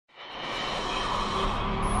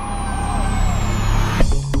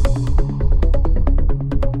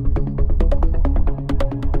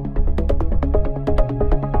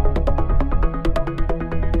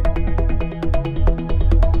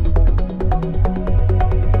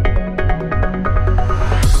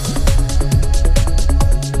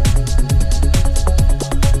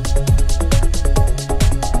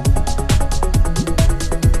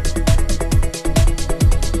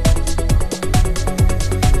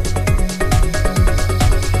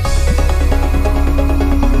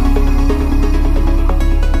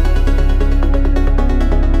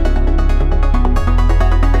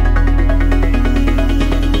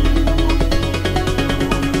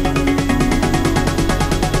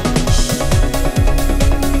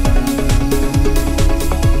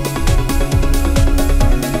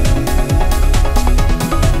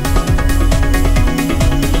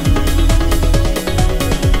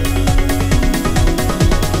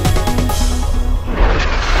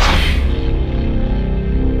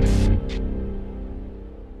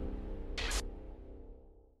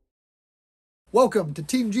Welcome to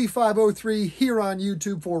Team G503 here on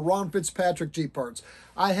YouTube for Ron Fitzpatrick Jeep Parts.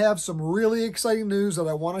 I have some really exciting news that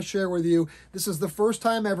I want to share with you. This is the first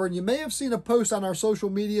time ever, and you may have seen a post on our social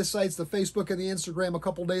media sites, the Facebook and the Instagram, a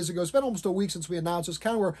couple days ago. It's been almost a week since we announced this.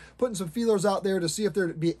 Kind of we're putting some feelers out there to see if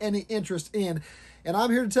there'd be any interest in. And I'm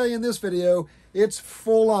here to tell you in this video, it's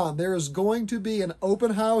full on. There is going to be an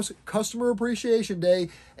open house customer appreciation day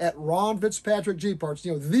at Ron Fitzpatrick Jeep Parts.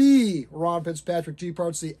 You know, the Ron Fitzpatrick Jeep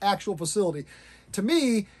Parts, the actual facility. To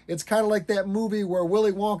me, it's kind of like that movie where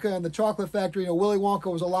Willy Wonka and the Chocolate Factory, you know, Willy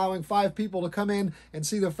Wonka was allowing 5 people to come in and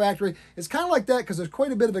see the factory. It's kind of like that because there's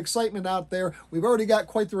quite a bit of excitement out there. We've already got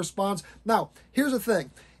quite the response. Now, here's the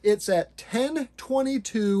thing. It's at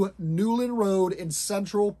 1022 Newland Road in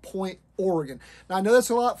Central Point, Oregon. Now, I know that's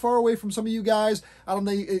a lot far away from some of you guys out on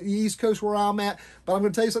the East Coast where I'm at, but I'm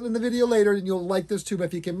going to tell you something in the video later, and you'll like this too. But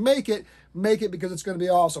if you can make it because it's going to be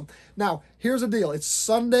awesome. Now, here's the deal. It's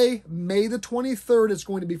Sunday, May the 23rd. It's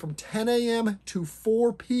going to be from 10 a.m. to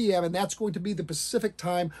 4 p.m., and that's going to be the Pacific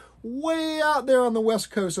time way out there on the West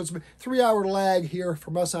Coast. So it's a 3-hour lag here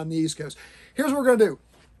from us on the East Coast. Here's what we're going to do.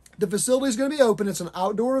 The facility is going to be open. It's an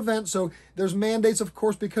outdoor event, so there's mandates, of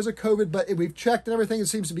course, because of COVID, but we've checked and everything. It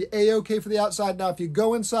seems to be A-okay for the outside. Now, if you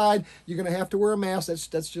go inside, you're going to have to wear a mask.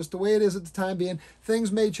 That's just the way it is at the time being.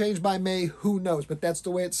 Things may change by May. Who knows? But that's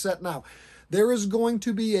the way it's set now. There is going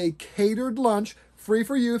to be a catered lunch, free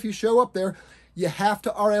for you if you show up there. You have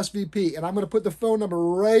to RSVP, and I'm going to put the phone number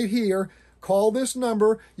right here. Call this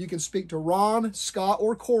number. You can speak to Ron, Scott,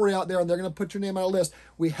 or Corey out there, and they're going to put your name on a list.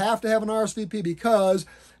 We have to have an RSVP because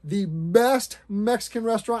the best Mexican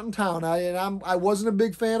restaurant in town. I wasn't a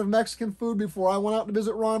big fan of Mexican food before I went out to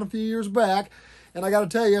visit Ron a few years back. And I got to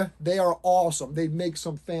tell you, they are awesome. They make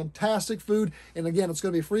some fantastic food. And again, it's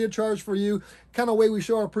going to be free of charge for you. Kind of way we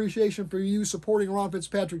show our appreciation for you supporting Ron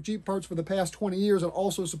Fitzpatrick Jeep Parts for the past 20 years and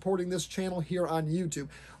also supporting this channel here on YouTube.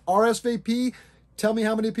 RSVP. Tell me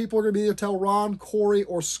how many people are going to be there. Tell Ron, Corey,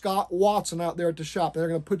 or Scott Watson out there at the shop. They're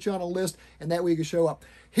going to put you on a list, and that way you can show up.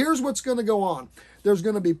 Here's what's going to go on. There's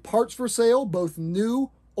going to be parts for sale, both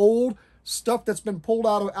new, old, stuff that's been pulled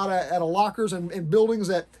out of lockers and buildings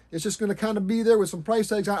that it's just going to kind of be there with some price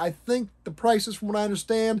tags on. I think the prices, from what I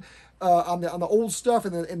understand, on the old stuff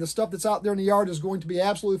and the stuff that's out there in the yard is going to be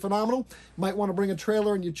absolutely phenomenal. You might want to bring a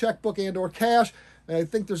trailer and your checkbook and or cash. And I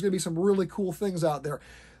think there's going to be some really cool things out there.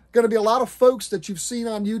 Going to be a lot of folks that you've seen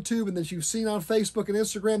on YouTube and that you've seen on Facebook and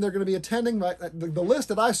Instagram. They're going to be attending. The list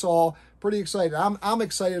that I saw, pretty excited. I'm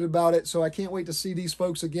excited about it, so I can't wait to see these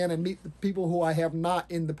folks again and meet the people who I have not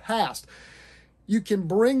in the past. You can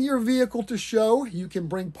bring your vehicle to show. You can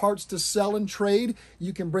bring parts to sell and trade.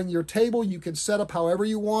 You can bring your table. You can set up however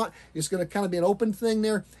you want. It's going to kind of be an open thing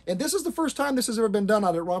there. And this is the first time this has ever been done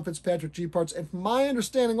out at Ron Fitzpatrick Jeep Parts. And my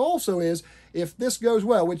understanding also is, if this goes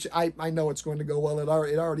well, which I know it's going to go well,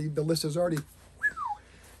 the list is already,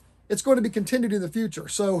 it's going to be continued in the future.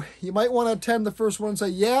 So you might want to attend the first one and say,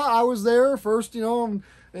 yeah, I was there first, you know,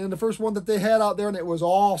 and the first one that they had out there, and it was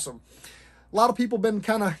awesome. A lot of people have been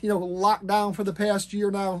kind of, you know, locked down for the past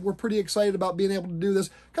year now. We're pretty excited about being able to do this.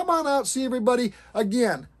 Come on out, see everybody.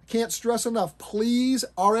 Again, can't stress enough, please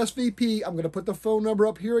RSVP. I'm going to put the phone number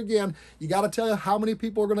up here again. You got to tell you how many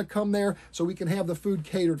people are going to come there so we can have the food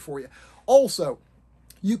catered for you. Also,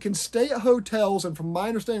 you can stay at hotels, and from my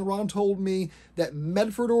understanding, Ron told me that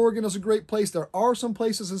Medford, Oregon is a great place. There are some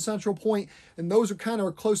places in Central Point, and those are kind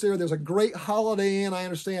of close there. There's a great Holiday Inn, I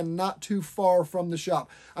understand, not too far from the shop.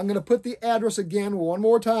 I'm going to put the address again one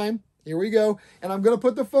more time. Here we go. And I'm going to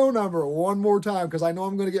put the phone number one more time because I know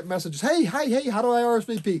I'm going to get messages. Hey, how do I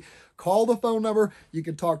RSVP? Call the phone number. You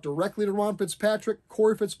can talk directly to Ron Fitzpatrick,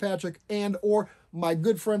 Corey Fitzpatrick, and or my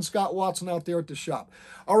good friend Scott Watson out there at the shop.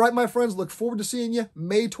 All right, my friends, look forward to seeing you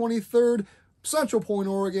May 23rd, Central Point,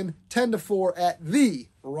 Oregon, 10 to 4 at the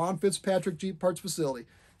Ron Fitzpatrick Jeep Parts facility.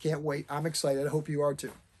 Can't wait. I'm excited. I hope you are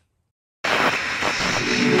too.